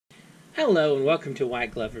Hello and welcome to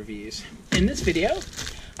White Glove Reviews. In this video,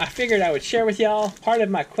 I figured I would share with y'all part of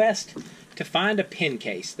my quest to find a pen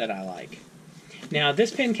case that I like. Now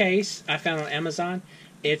this pen case I found on Amazon.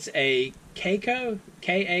 It's a KACO,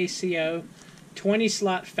 K-A-C-O, 20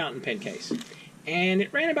 slot fountain pen case. And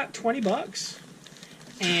it ran about 20 bucks.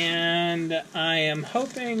 And I am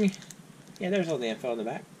hoping, yeah, there's all the info on the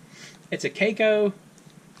back. It's a KACO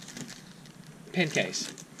pen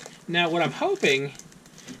case. Now what I'm hoping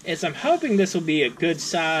is this will be a good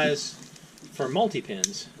size for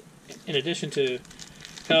multi-pens, in addition to,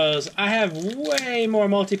 because I have way more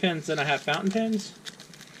multi-pens than I have fountain pens,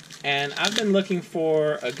 and I've been looking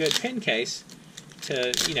for a good pen case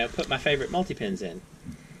to, put my favorite multi-pens in.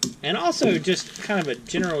 And also just kind of a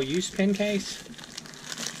general use pen case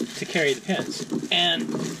to carry the pens. And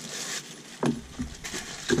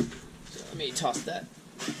so let me toss that.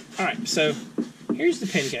 Alright, so here's the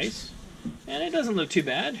pen case. And it doesn't look too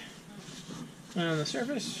bad on the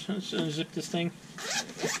surface. Let's unzip this thing.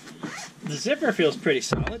 The zipper feels pretty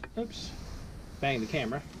solid. Oops. Bang the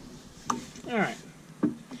camera. Alright.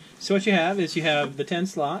 So what you have is you have the 10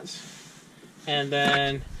 slots. And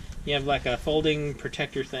then you have like a folding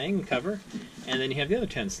protector thing, cover. And then you have the other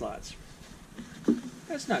 10 slots.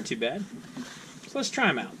 That's not too bad. So let's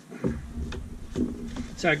try them out.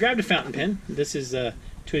 So I grabbed a fountain pen. This is a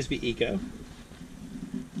TWSBI Eco.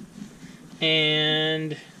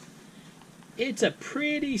 And it's a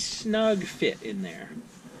pretty snug fit in there.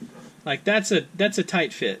 Like that's a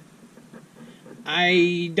tight fit.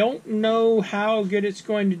 I don't know how good it's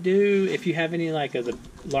going to do if you have any like of the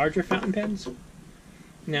larger fountain pens.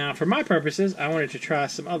 Now for my purposes, I wanted to try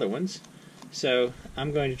some other ones. So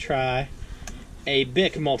I'm going to try a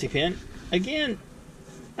Bic multi-pen. Again,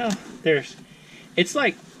 it's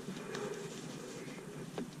like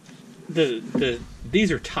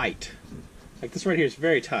these are tight. Like this right here is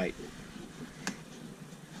very tight.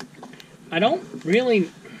 I don't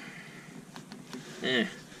really...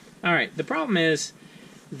 Alright, the problem is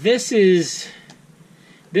this is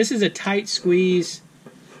a tight squeeze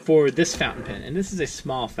for this fountain pen, and this is a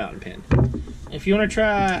small fountain pen. If you want to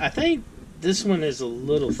try, I think this one is a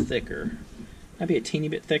little thicker. Maybe a teeny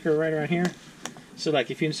bit thicker right around here. So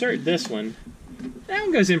like if you insert this one, that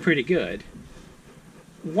one goes in pretty good.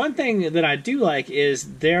 One thing that I do like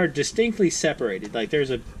is they're distinctly separated. Like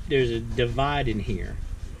there's a divide in here.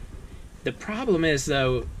 The problem is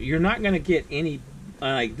though, you're not going to get any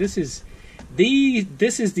like this is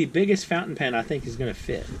the biggest fountain pen I think is going to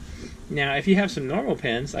fit. Now if you have some normal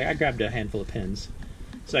pens, like I grabbed a handful of pens.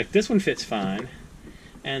 So like this one fits fine.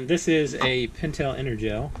 And this is a Pentel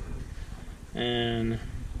Energel. And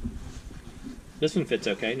this one fits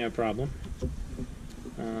okay, no problem.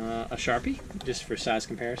 A Sharpie, just for size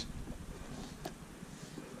comparison.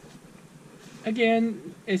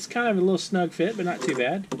 Again, it's kind of a little snug fit, but not too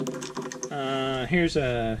bad. Here's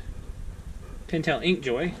a Pentel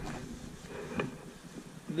Inkjoy.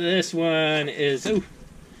 This one is,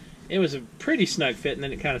 it was a pretty snug fit, and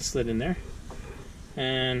then it kind of slid in there.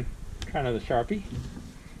 And try another Sharpie.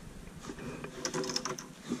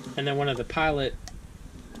 And then one of the Pilot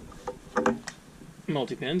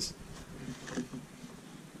multi-pens.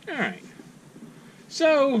 Alright,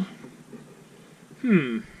 so,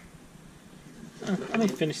 let me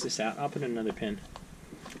finish this out. I'll put in another pen.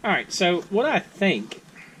 Alright, so what I think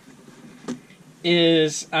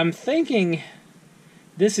is, I'm thinking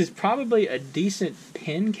this is probably a decent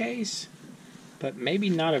pen case, but maybe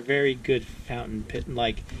not a very good fountain pen.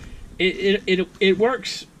 Like, it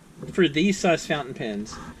works for these size fountain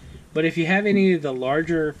pens, but if you have any of the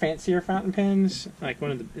larger, fancier fountain pens, like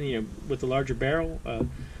one of the, with the larger barrel,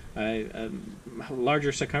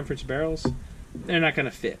 larger circumference barrels, they're not going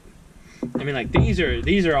to fit. I mean, like these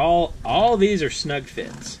are all these are snug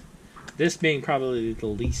fits. This being probably the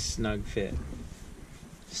least snug fit.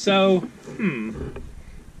 So,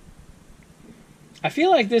 I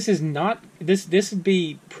feel like this is not this would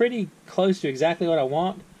be pretty close to exactly what I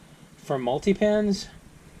want for multi-pens,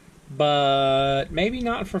 but maybe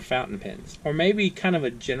not for fountain pens, or maybe kind of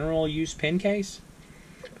a general use pen case,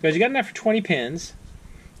 because you got enough for 20 pens.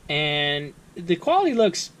 And the quality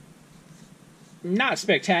looks not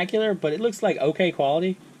spectacular, but it looks like okay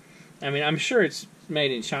quality. I mean, I'm sure it's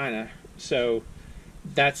made in China, so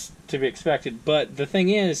that's to be expected. But the thing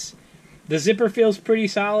is, the zipper feels pretty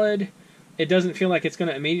solid. It doesn't feel like it's going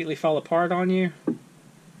to immediately fall apart on you.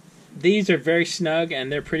 These are very snug,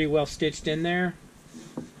 and they're pretty well stitched in there.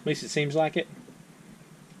 At least it seems like it.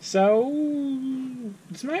 So,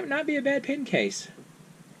 this might not be a bad pen case.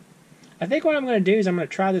 I think what I'm going to do is I'm going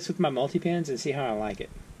to try this with my multi-pens and see how I like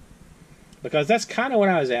it. Because that's kind of what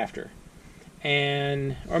I was after.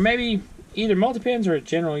 or maybe either multi-pins or a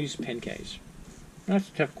general use pen case? That's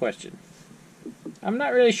a tough question. I'm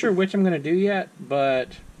not really sure which I'm going to do yet, but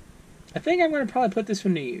I think I'm going to probably put this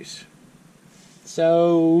one to use.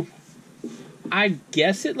 So I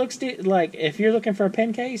guess it looks like if you're looking for a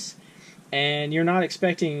pen case and you're not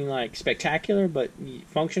expecting like spectacular but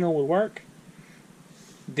functional would work,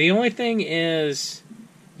 the only thing is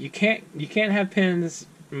you can't have pens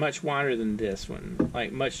much wider than this one,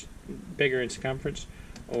 like much bigger in circumference,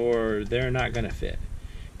 or they're not going to fit.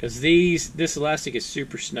 Because this elastic is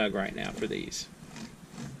super snug right now for these.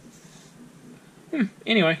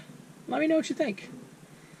 Anyway, let me know what you think.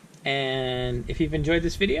 And if you've enjoyed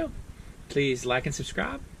this video, please like and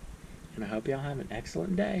subscribe. And I hope y'all have an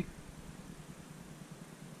excellent day.